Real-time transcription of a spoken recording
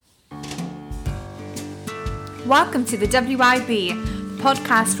Welcome to the WIB,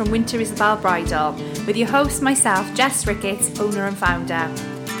 podcast from Winter Isabel Bridal, with your host, myself, Jess Ricketts, owner and founder.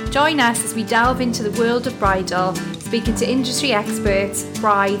 Join us as we delve into the world of bridal, speaking to industry experts,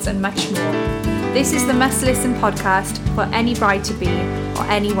 brides and much more. This is the must-listen podcast for any bride-to-be or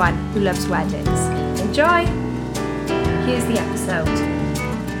anyone who loves weddings. Enjoy! Here's the episode.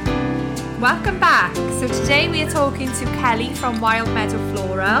 Welcome back. So today we are talking to Kelly from Wild Meadow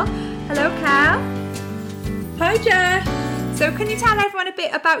Floral. Hello, Kel. Hi, Jess. So can you tell everyone a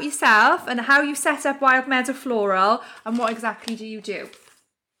bit about yourself and how you set up Wild Meadow Floral and what exactly do you do?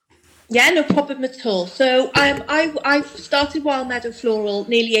 Yeah, no problem at all. So I started Wild Meadow Floral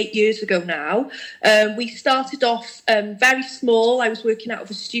nearly 8 years ago now. We started off very small. I was working out of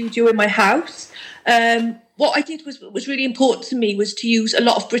a studio in my house. What I did was really important to me was to use a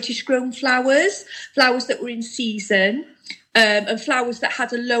lot of British grown flowers that were in season. And flowers that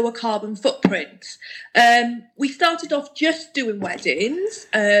had a lower carbon footprint. We started off just doing weddings,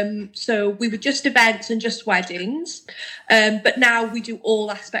 so we were just events and just weddings, but now we do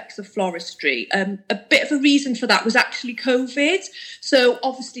all aspects of floristry. A bit of a reason for that was actually COVID. So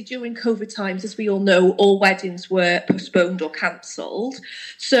obviously during COVID times, as we all know, all weddings were postponed or cancelled.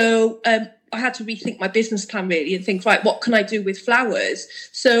 So I had to rethink my business plan really and think, right, what can I do with flowers?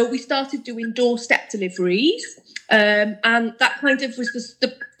 So we started doing doorstep deliveries. And that kind of was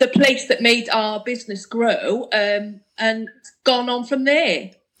the place that made our business grow, and gone on from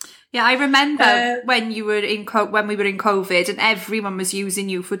there. Yeah, I remember when we were in COVID, and everyone was using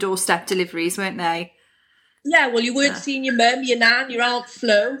you for doorstep deliveries, weren't they? Yeah, well, you weren't seeing your mum, your nan, your Aunt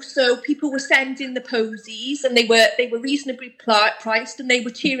Flo, so people were sending the posies, and they were reasonably priced, and they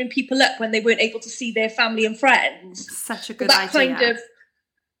were cheering people up when they weren't able to see their family and friends. Such a good idea. That kind of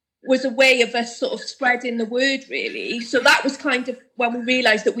was a way of us sort of spreading the word, really. So that was kind of when we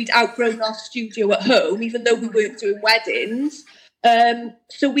realised that we'd outgrown our studio at home, even though we weren't doing weddings.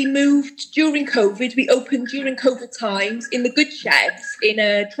 So we moved during COVID. We opened during COVID times in the Good Sheds in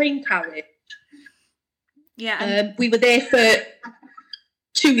a train carriage. Yeah. We were there for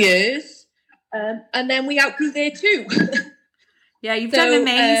 2 years, and then we outgrew there too. Yeah, you've done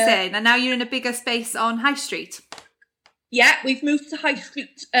amazing. And now you're in a bigger space on High Street. Yeah, we've moved to High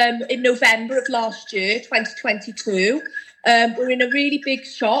Street in November of last year, 2022. We're in a really big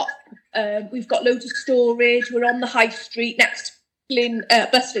shop. We've got loads of storage. We're on the High Street, next to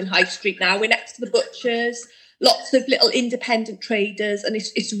bustling High Street now. We're next to the butchers, lots of little independent traders, and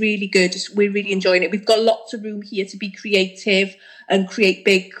it's really good. We're really enjoying it. We've got lots of room here to be creative and create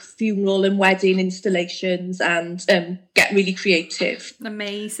big funeral and wedding installations and get really creative.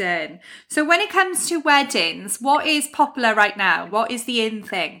 Amazing. So when it comes to weddings, what is popular right now? What is the in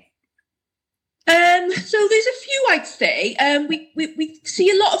thing? So there's a few, I'd say. We see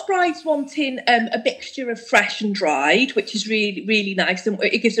a lot of brides wanting a mixture of fresh and dried, which is really, really nice. And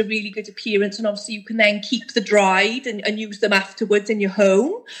it gives a really good appearance. And obviously you can then keep the dried and use them afterwards in your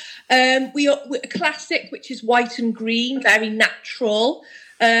home. We're a classic, which is white and green, very natural.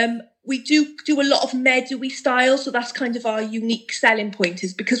 We do a lot of meadowy style, so that's kind of our unique selling point,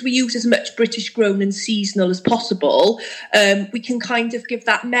 is because we use as much British grown and seasonal as possible. We can kind of give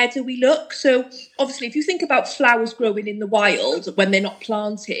that meadowy look. So obviously, if you think about flowers growing in the wild when they're not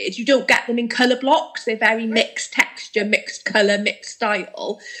planted, you don't get them in colour blocks. They're very mixed texture, mixed colour, mixed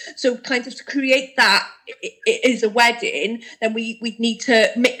style. So kind of to create that it is a wedding, then we need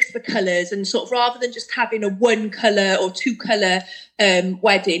to mix the colours, and sort of rather than just having a one colour or two colour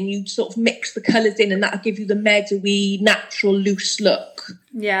wedding, you sort of mix the colours in, and that'll give you the meadowy, natural, loose look.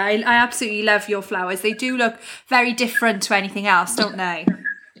 Yeah, I absolutely love your flowers. They do look very different to anything else, don't they?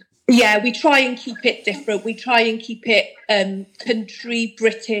 Yeah, we try and keep it different. We try and keep it country,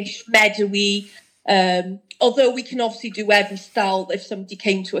 British, meadowy. Although we can obviously do every style if somebody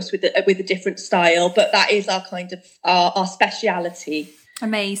came to us with a different style, but that is our kind of our speciality.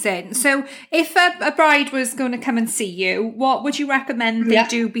 Amazing. So if a bride was going to come and see you, what would you recommend they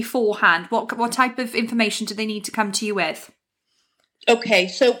do beforehand? What type of information do they need to come to you with? Okay,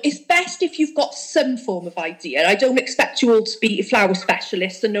 so it's best if you've got some form of idea. I don't expect you all to be flower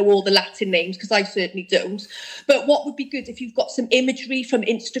specialists and know all the Latin names, because I certainly don't. But what would be good if you've got some imagery from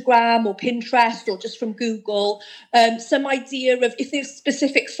Instagram or Pinterest or just from Google, some idea of if there's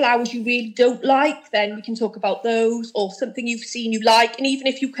specific flowers you really don't like, then we can talk about those, or something you've seen you like. And even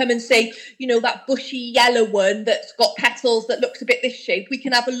if you come and say, you know, that bushy yellow one that's got petals that looks a bit this shape, we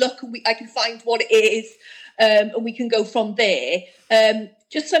can have a look and I can find what it is. And we can go from there,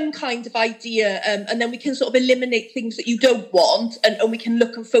 just some kind of idea, and then we can sort of eliminate things that you don't want, and we can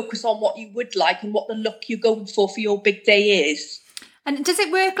look and focus on what you would like and what the look you're going for your big day is. And does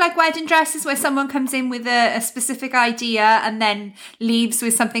it work like wedding dresses where someone comes in with a specific idea and then leaves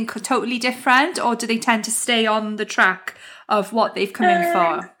with something totally different, or do they tend to stay on the track of what they've come in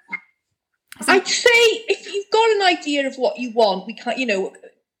for? I'd say if you've got an idea of what you want, we can't,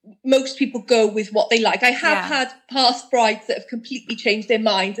 most people go with what they like. I have had past brides that have completely changed their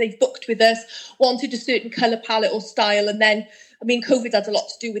mind. They've booked with us, wanted a certain colour palette or style, and then, COVID had a lot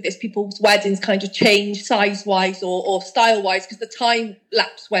to do with this. People's weddings kind of changed size-wise or style-wise because the time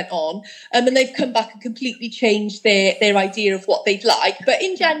lapse went on. And they've come back and completely changed their idea of what they'd like. But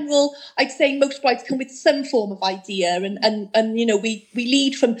in general, I'd say most brides come with some form of idea. And we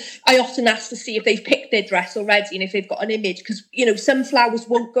lead from, I often ask to see if they've picked their dress already and if they've got an image. Because, some flowers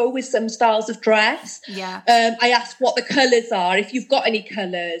won't go with some styles of dress. Yeah. I ask what the colours are, if you've got any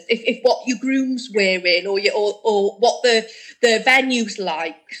colours, if what your groom's wearing or what the venue's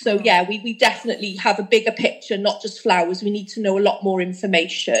like. So we definitely have a bigger picture, not just flowers. We need to know a lot more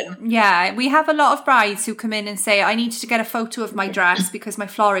information. Yeah, we have a lot of brides who come in and say, I need to get a photo of my dress because my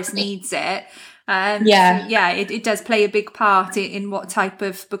florist needs it. It does play a big part in what type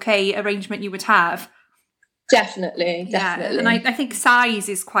of bouquet arrangement you would have. Definitely. And I think size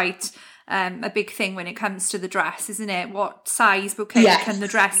is quite a big thing when it comes to the dress, isn't it? What size bouquet can the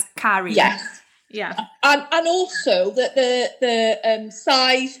dress carry? Yes. Yeah. And also the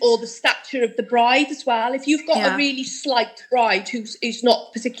size or the stature of the bride as well. If you've got a really slight bride who's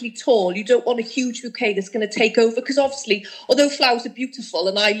not particularly tall, you don't want a huge bouquet that's going to take over, because obviously, although flowers are beautiful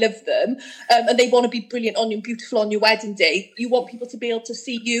and I love them, and they want to be brilliant on you and beautiful on your wedding day, you want people to be able to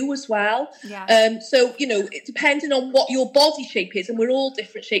see you as well. Yeah. So, it depending on what your body shape is, and we're all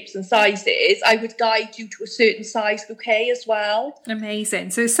different shapes and sizes, I would guide you to a certain size bouquet as well.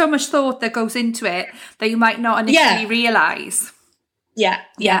 Amazing. So there's so much thought that goes into it that you might not initially realise.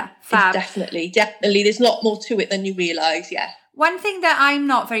 Fab. Definitely. There's a lot more to it than you realise, One thing that I'm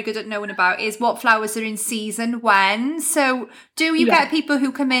not very good at knowing about is what flowers are in season when. So do you get people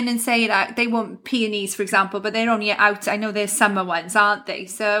who come in and say that they want peonies, for example, but they're only out, I know there's summer ones, aren't they?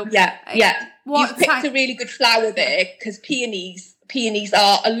 So You've picked a really good flower there, because peonies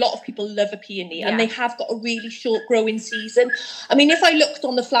are, a lot of people love a peony, and they have got a really short growing season. If I looked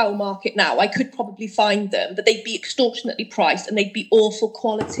on the flower market now, I could probably find them, but they'd be extortionately priced and they'd be awful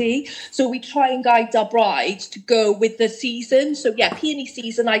quality. So we try and guide our brides to go with the season. So peony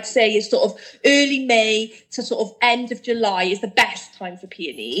season, I'd say, is sort of early May to sort of end of July is the best time for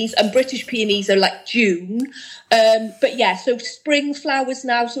peonies, and British peonies are like June. So spring flowers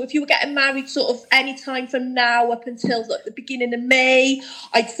now. So if you were getting married sort of any time from now up until the beginning of May,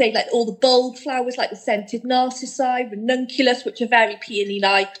 I'd say like all the bold flowers like the scented narcissi, ranunculus, which are very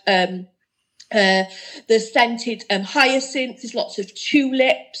peony-like, the scented hyacinths, there's lots of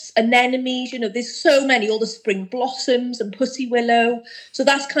tulips, anemones, there's so many, all the spring blossoms and pussy willow. So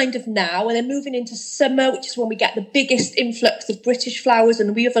that's kind of now. And then moving into summer, which is when we get the biggest influx of British flowers,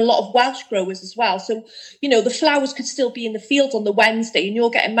 and we have a lot of Welsh growers as well. So, the flowers could still be in the field on the Wednesday and you're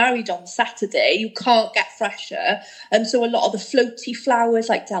getting married on Saturday. You can't get fresher. And so a lot of the floaty flowers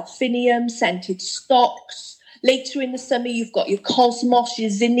like delphinium, scented stocks. Later in the summer, you've got your cosmos,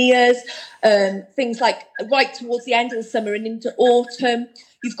 your zinnias, things like right towards the end of the summer and into autumn.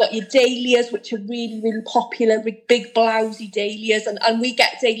 You've got your dahlias, which are really, really popular, big blousy dahlias. And we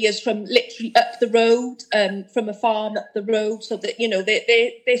get dahlias from literally up the road, from a farm up the road, so that,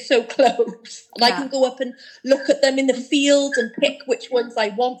 they're so close. And I can go up and look at them in the field and pick which ones I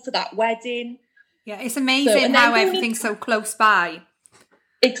want for that wedding. Yeah, it's amazing how everything's so close by.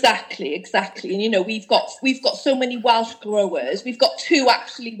 Exactly. And, we've got so many Welsh growers. We've got 2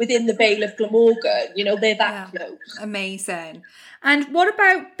 actually within the Vale of Glamorgan. They're that close. Amazing. And what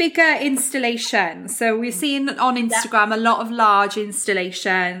about bigger installations? So we're seeing on Instagram a lot of large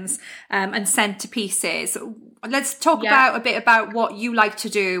installations and centerpieces. Let's talk about a bit about what you like to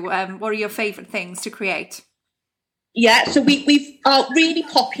do. What are your favourite things to create? Yeah, so we've are really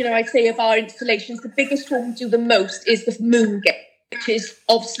popular, I'd say, of our installations. The biggest one we do the most is the moon gate, which is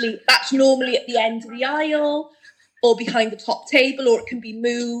obviously, that's normally at the end of the aisle or behind the top table, or it can be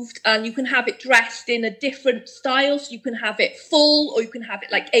moved, and you can have it dressed in a different style. So you can have it full, or you can have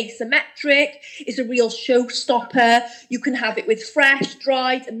it like asymmetric. It's a real showstopper. You can have it with fresh,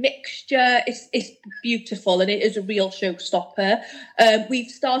 dried, a mixture. It's beautiful, and it is a real showstopper. We've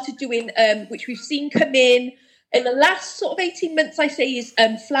started doing, which we've seen come in the last sort of 18 months, I say, is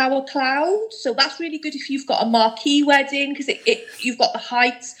flower clouds. So that's really good if you've got a marquee wedding, because you've got the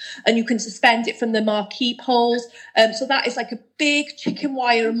heights and you can suspend it from the marquee poles. So that is like a big chicken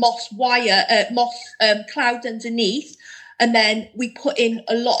wire and moss cloud underneath. And then we put in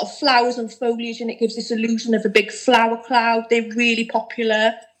a lot of flowers and foliage, and it gives this illusion of a big flower cloud. They're really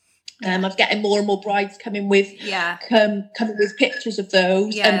popular. I'm getting more and more brides coming with coming with pictures of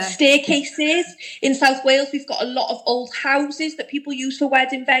those. Staircases in South Wales, we've got a lot of old houses that people use for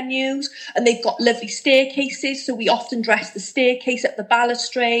wedding venues, and they've got lovely staircases. So we often dress the staircase up the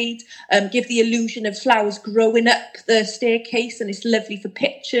balustrade, give the illusion of flowers growing up the staircase, and it's lovely for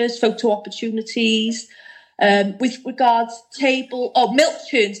pictures, photo opportunities. With regards milk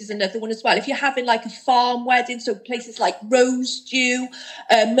churns is another one as well. If you're having like a farm wedding, so places like Rosedew,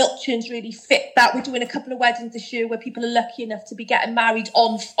 milk churns really fit that. We're doing a couple of weddings this year where people are lucky enough to be getting married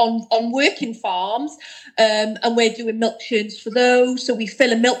on working farms, and we're doing milk churns for those. So we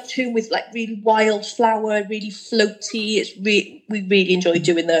fill a milk churn with like really wildflower, really floaty. We really enjoy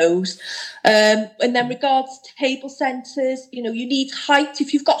doing those. And then regards to table centres, you need height.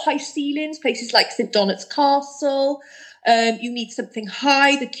 If you've got high ceilings, places like St Donat's Castle, you need something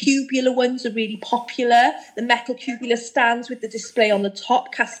high. The cubular ones are really popular. The metal cubular stands with the display on the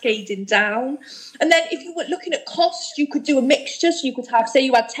top cascading down. And then if you were looking at cost, you could do a mixture. So you could have, say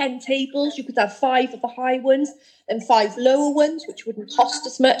you had 10 tables, you could have 5 of the high ones and 5 lower ones, which wouldn't cost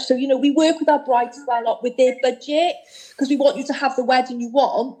as much. So, we work with our brides as well with their budget, because we want you to have the wedding you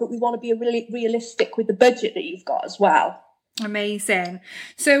want, but we want to be really realistic with the budget that you've got as well. Amazing.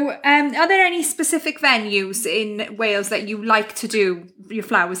 So are there any specific venues in Wales that you like to do your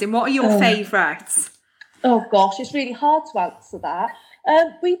flowers in? What are your favourites? Oh gosh, it's really hard to answer that.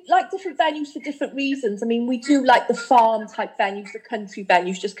 We like different venues for different reasons. I mean, we do like the farm type venues, the country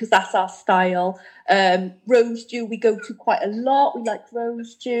venues, just because that's our style. Rosedew we go to quite a lot. We like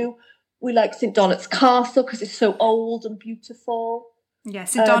Rosedew. We like St Donat's Castle because it's so old and beautiful. Yeah,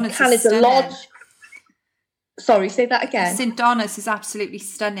 St Donat's Canada Lodge. Sorry, say that again. St Donat's is absolutely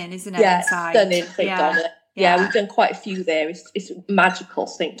stunning, isn't it? Yeah, inside? Stunning, St Donat. Yeah, we've done quite a few there. It's magical,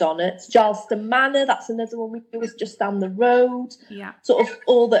 St Donat's. Charleston Manor, that's another one we do. It's just down the road. Yeah. Sort of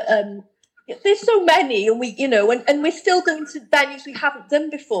all the... there's so many, and we, and we're still going to venues we haven't done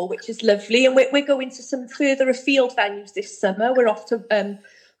before, which is lovely. And we're going to some further afield venues this summer. We're off to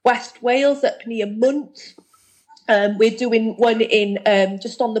West Wales, up near Munt. We're doing one in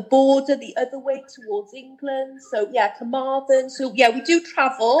just on the border, the other way towards England. So Carmarthen. So we do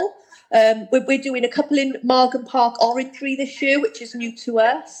travel. We're doing a couple in Margam Park, Orangery this year, which is new to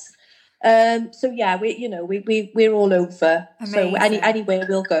us. We're all over. Amazing. So anywhere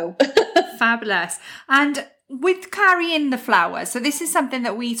we'll go. Fabulous. And with carrying the flowers, so this is something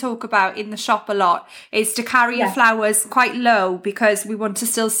that we talk about in the shop a lot, is to carry your flowers quite low, because we want to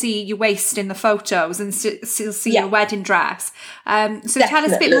still see your waist in the photos and still see your wedding dress. So tell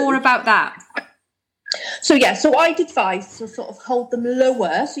us a bit more about that. So I'd advise to sort of hold them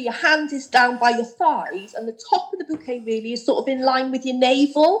lower, so your hand is down by your thighs and the top of the bouquet really is sort of in line with your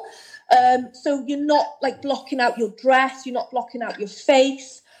navel. So you're not like blocking out your dress, you're not blocking out your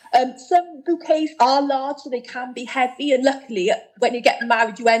face. Some bouquets are large, so they can be heavy, and luckily when you get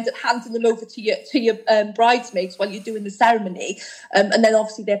married you end up handing them over to your bridesmaids while you're doing the ceremony, and then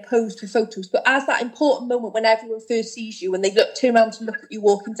obviously they're posed for photos. But as that important moment when everyone first sees you and they turn around to look at you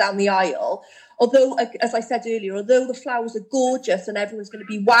walking down the aisle, although, as I said earlier, although the flowers are gorgeous and everyone's going to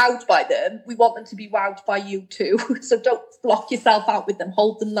be wowed by them, we want them to be wowed by you too. So don't block yourself out with them.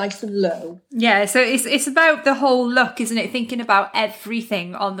 Hold them nice and low. Yeah, so it's about the whole look, isn't it? Thinking about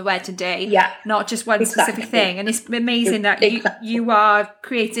everything on the wedding day, not just one specific thing. And it's amazing that you are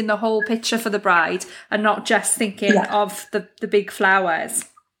creating the whole picture for the bride and not just thinking of the big flowers.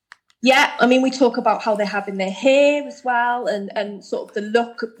 Yeah, I mean, we talk about how they're having their hair as well, and sort of the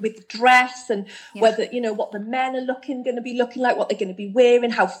look with the dress, and whether, what the men are going to be looking like, what they're going to be wearing,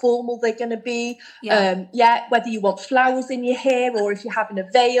 how formal they're going to be. Whether you want flowers in your hair or if you're having a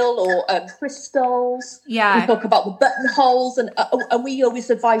veil or crystals. Yeah. We talk about the buttonholes, and we always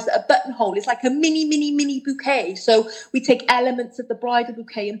advise that a buttonhole is like a mini bouquet. So we take elements of the bridal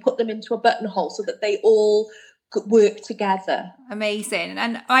bouquet and put them into a buttonhole so that they all work together. Amazing.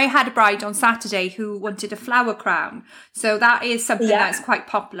 And I had a bride on Saturday who wanted a flower crown, so that is something that's quite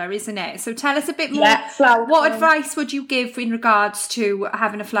popular, isn't it? So tell us a bit more. What advice would you give in regards to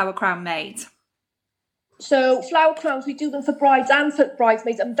having a flower crown made? So flower crowns, we do them for brides and for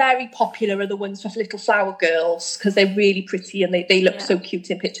bridesmaids, and very popular are the ones for little flower girls because they're really pretty and they look so cute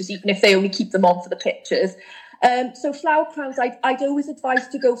in pictures, even if they only keep them on for the pictures. So flower crowns, I'd always advise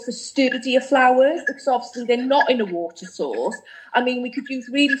to go for sturdier flowers, because obviously they're not in a water source. I mean, we could use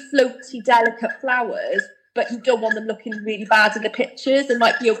really floaty, delicate flowers, but you don't want them looking really bad in the pictures. They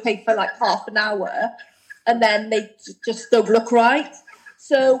might be okay for like half an hour, and then they just don't look right.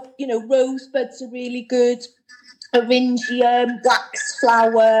 So, rosebuds are really good. Eryngium, wax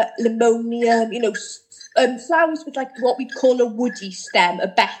flower, limonium, flowers with like what we'd call a woody stem are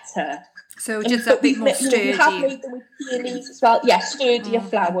better. So just a bit more sturdy. We have made them with peonies as well. Yes, sturdier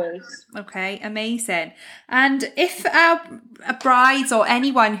flowers. Okay, amazing. And if a bride or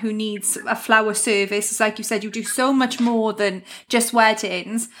anyone who needs a flower service, like you said, you do so much more than just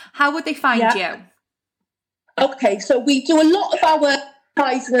weddings, how would they find you? Okay, so we do a lot of our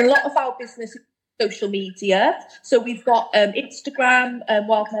advertising and a lot of our business social media. So we've got Instagram,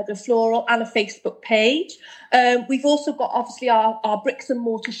 Wild Meadow Floral, and a Facebook page. We've also got obviously our bricks and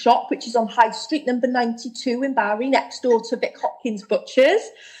mortar shop, which is on High Street number 92 in Barry, next door to Vic Hopkins Butchers.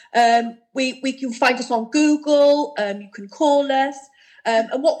 We can find us on Google. You can call us.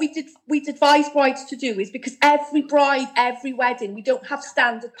 And what we'd advise brides to do is, because every bride, every wedding, we don't have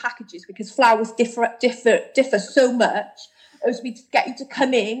standard packages because flowers differ so much. As we'd get you to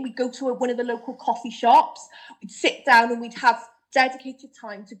come in, we'd go to one of the local coffee shops, we'd sit down and we'd have dedicated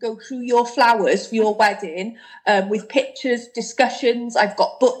time to go through your flowers for your wedding, with pictures, discussions. I've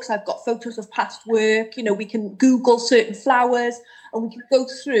got books, I've got photos of past work. We can Google certain flowers and we can go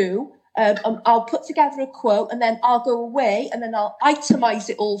through. I'll put together a quote and then I'll go away and then I'll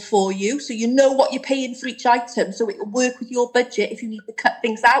itemize it all for you, so you know what you're paying for each item, so it will work with your budget. If you need to cut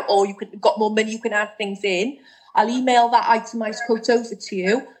things out or you've got more money, you can add things in. I'll email that itemised quote over to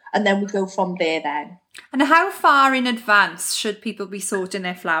you, and then we go from there then. And how far in advance should people be sorting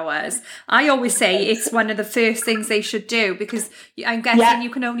their flowers? I always say it's one of the first things they should do, because I'm guessing you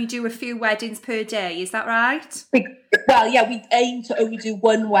can only do a few weddings per day. Is that right? Well, yeah, we aim to only do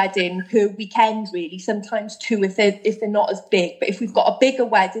one wedding per weekend, really. Sometimes two if they're not as big. But if we've got a bigger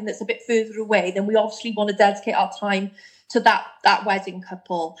wedding that's a bit further away, then we obviously want to dedicate our time to that wedding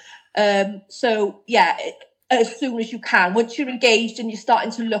couple. So, yeah, as soon as you can. Once you're engaged and you're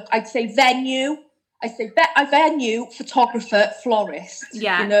starting to look, I'd say venue, photographer, florist,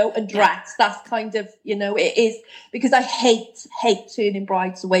 and dress. That's kind of, it is, because I hate turning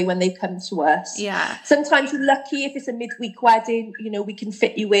brides away when they come to us. Yeah. Sometimes you're lucky if it's a midweek wedding, we can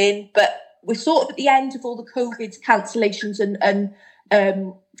fit you in, but we're sort of at the end of all the COVID cancellations and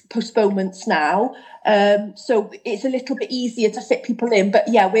postponements now. So it's a little bit easier to fit people in, but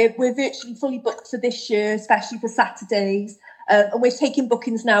yeah, we're virtually fully booked for this year, especially for Saturdays. And we're taking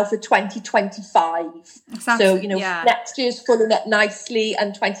bookings now for 2025. So, next year's filling up nicely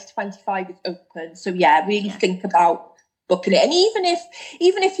and 2025 is open. So yeah, really think about booking it. And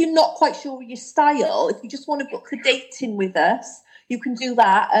even if you're not quite sure of your style, if you just want to book the date in with us, you can do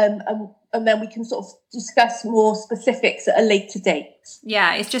that. And then we can sort of discuss more specifics at a later date.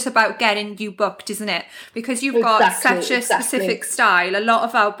 Yeah, it's just about getting you booked, isn't it? Because you've got such a specific style. A lot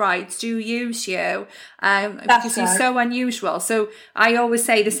of our brides do use you because you're so unusual. So I always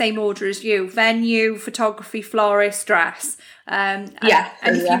say the same order as you: venue, photography, florist, dress. And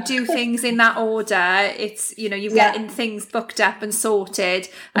if you do things in that order, it's, you're getting things booked up and sorted,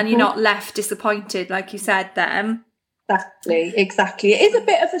 and you're not left disappointed, like you said then. Exactly. It is a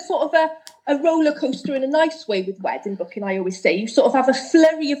bit of a sort of a roller coaster in a nice way with wedding booking. I always say you sort of have a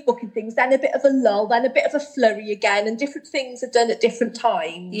flurry of booking things, then a bit of a lull, then a bit of a flurry again, and different things are done at different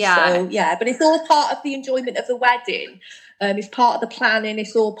times. So but it's all part of the enjoyment of the wedding. It's part of the planning.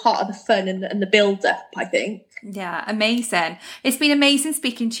 It's all part of the fun and the build up, I think. Yeah, amazing. It's been amazing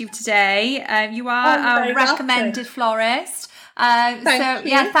speaking to you today. You are our recommended florist.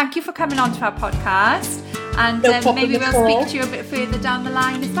 Thank you for coming on to our podcast, and maybe we'll speak to you a bit further down the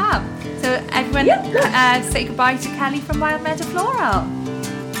line as well. So everyone, say goodbye to Kelly from Wild Meadow Floral.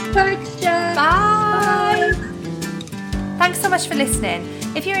 Thanks, Jen. Bye. Thanks so much for listening.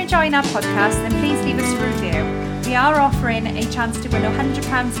 If you're enjoying our podcast, then please leave us a review. We are offering a chance to win a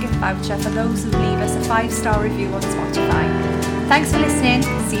 £100 gift voucher for those who leave us a 5-star review on Spotify. Thanks for listening.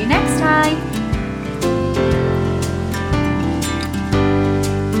 See you next time.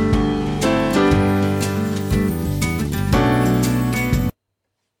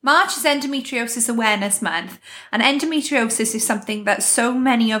 March is Endometriosis Awareness Month, and endometriosis is something that so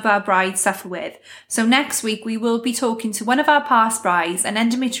many of our brides suffer with. So next week we will be talking to one of our past brides, an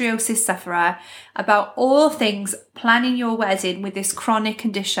endometriosis sufferer, about all things planning your wedding with this chronic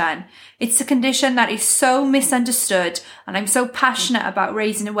condition. It's a condition that is so misunderstood, and I'm so passionate about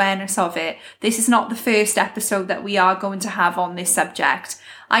raising awareness of it. This is not the first episode that we are going to have on this subject.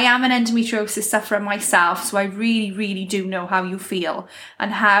 I am an endometriosis sufferer myself, so I really, really do know how you feel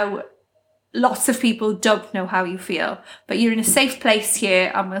and how lots of people don't know how you feel. But you're in a safe place here,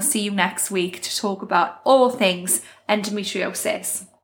 and we'll see you next week to talk about all things endometriosis.